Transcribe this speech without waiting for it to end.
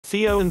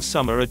Theo and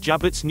Summer are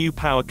Abbotts' new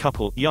power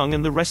couple. Young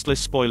and the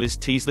Restless spoilers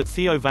tease that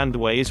Theo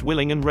Vanderway is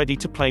willing and ready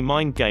to play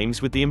mind games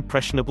with the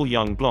impressionable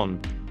young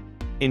blonde.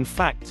 In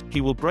fact,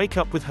 he will break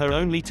up with her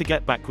only to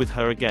get back with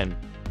her again.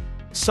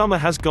 Summer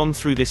has gone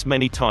through this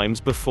many times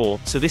before,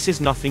 so this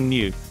is nothing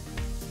new.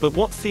 But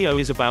what Theo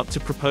is about to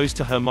propose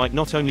to her might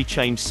not only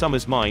change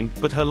Summer's mind,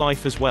 but her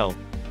life as well.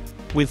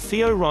 With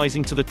Theo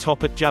rising to the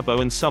top at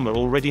Jabbo and Summer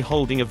already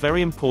holding a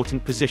very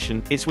important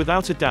position, it's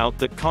without a doubt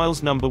that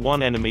Kyle's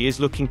 #1 enemy is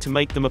looking to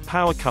make them a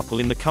power couple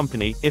in the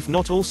company, if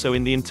not also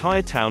in the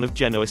entire town of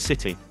Genoa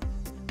City.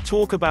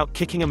 Talk about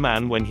kicking a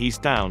man when he's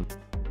down.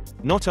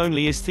 Not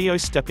only is Theo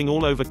stepping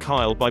all over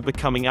Kyle by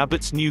becoming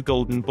Abbott's new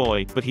golden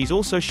boy, but he's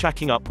also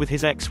shacking up with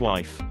his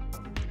ex-wife.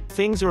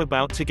 Things are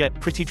about to get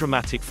pretty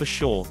dramatic for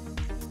sure.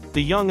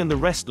 The Young and the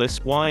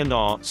Restless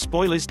Y&R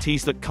spoilers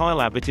tease that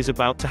Kyle Abbott is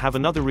about to have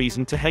another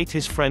reason to hate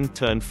his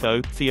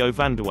friend-turned-foe, Theo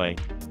Vanderway.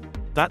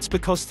 That's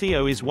because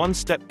Theo is one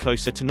step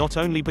closer to not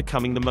only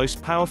becoming the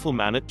most powerful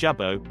man at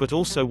Jabbo, but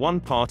also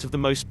one part of the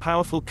most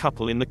powerful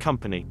couple in the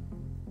company.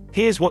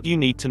 Here's what you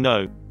need to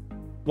know.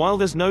 While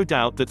there's no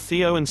doubt that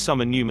Theo and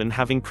Summer Newman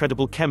have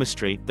incredible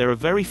chemistry, there are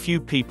very few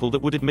people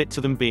that would admit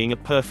to them being a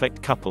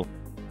perfect couple.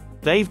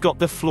 They've got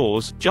their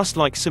flaws, just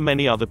like so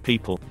many other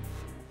people.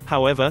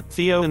 However,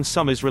 Theo and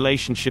Summer's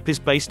relationship is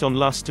based on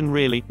lust and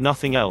really,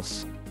 nothing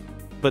else.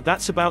 But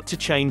that's about to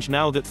change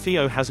now that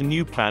Theo has a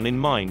new plan in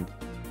mind.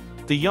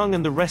 The Young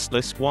and the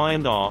Restless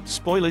Y&R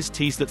spoilers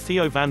tease that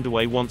Theo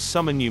Vanderway wants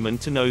Summer Newman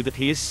to know that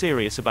he is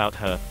serious about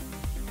her.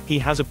 He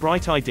has a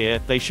bright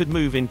idea: they should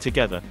move in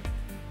together.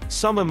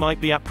 Summer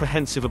might be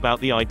apprehensive about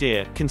the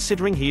idea,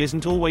 considering he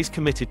isn't always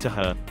committed to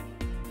her.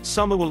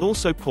 Summer will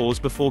also pause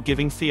before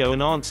giving Theo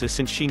an answer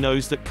since she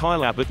knows that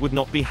Kyle Abbott would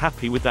not be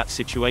happy with that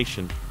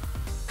situation.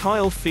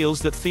 Kyle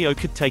feels that Theo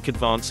could take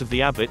advantage of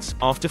the Abbotts,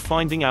 after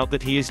finding out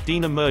that he is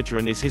Dina Murger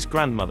and is his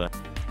grandmother.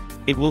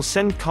 It will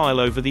send Kyle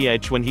over the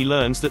edge when he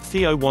learns that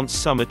Theo wants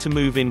Summer to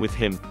move in with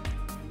him.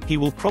 He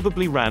will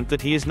probably rant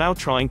that he is now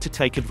trying to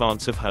take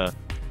advantage of her.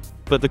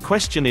 But the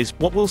question is,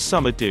 what will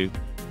Summer do?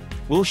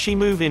 Will she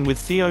move in with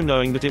Theo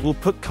knowing that it will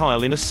put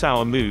Kyle in a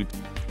sour mood?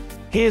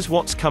 Here's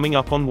what's coming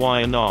up on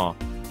Y&R.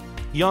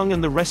 Young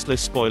and the Restless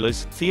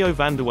spoilers, Theo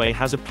Vanderway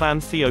has a plan.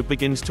 Theo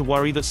begins to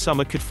worry that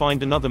Summer could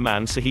find another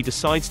man, so he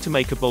decides to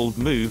make a bold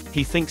move.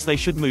 He thinks they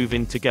should move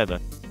in together.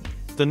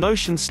 The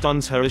notion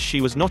stuns her as she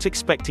was not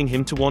expecting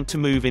him to want to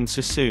move in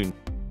so soon.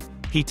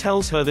 He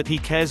tells her that he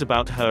cares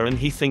about her and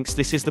he thinks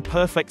this is the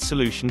perfect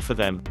solution for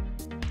them.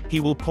 He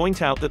will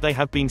point out that they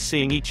have been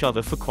seeing each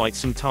other for quite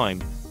some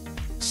time.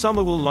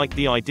 Summer will like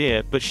the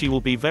idea, but she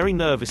will be very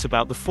nervous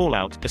about the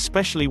fallout,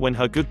 especially when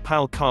her good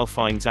pal Kyle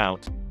finds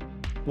out.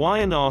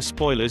 Y&R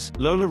spoilers,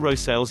 Lola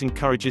Rosales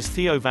encourages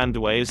Theo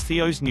Vanderway as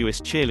Theo's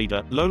newest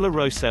cheerleader. Lola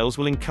Rosales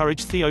will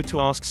encourage Theo to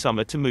ask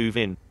Summer to move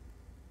in.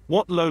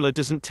 What Lola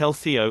doesn't tell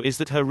Theo is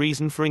that her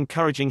reason for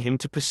encouraging him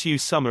to pursue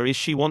Summer is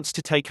she wants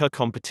to take her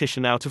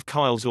competition out of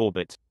Kyle's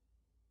orbit.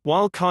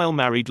 While Kyle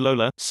married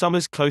Lola,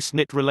 Summer's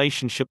close-knit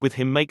relationship with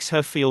him makes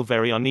her feel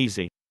very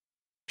uneasy.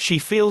 She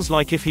feels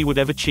like if he would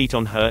ever cheat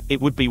on her, it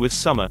would be with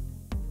Summer.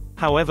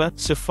 However,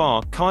 so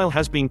far, Kyle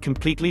has been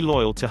completely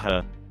loyal to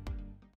her.